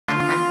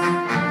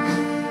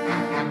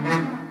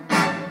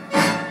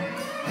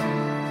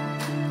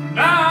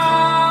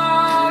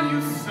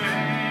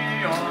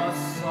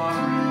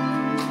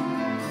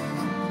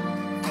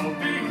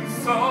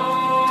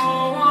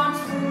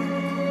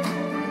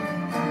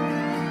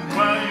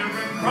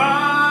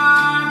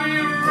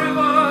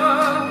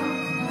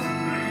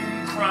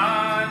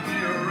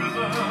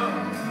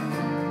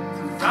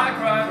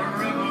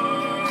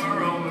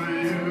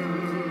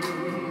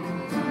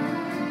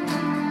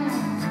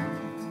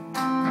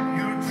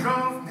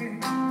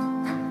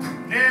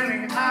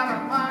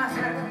out of my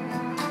head.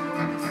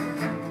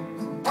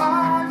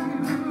 Why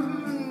you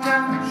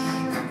never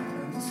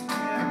shouldn't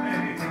scare me.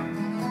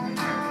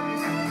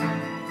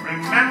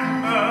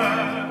 Remember,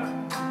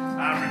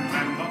 I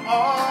remember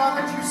all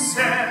that you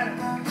said.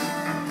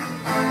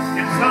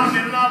 You told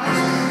me love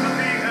was for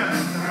the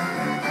end.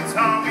 You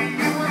told me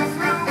you were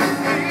through with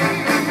me.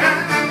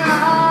 And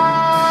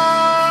now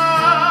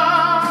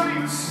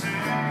you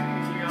say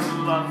you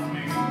love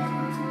me.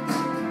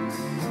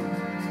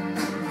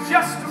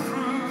 Just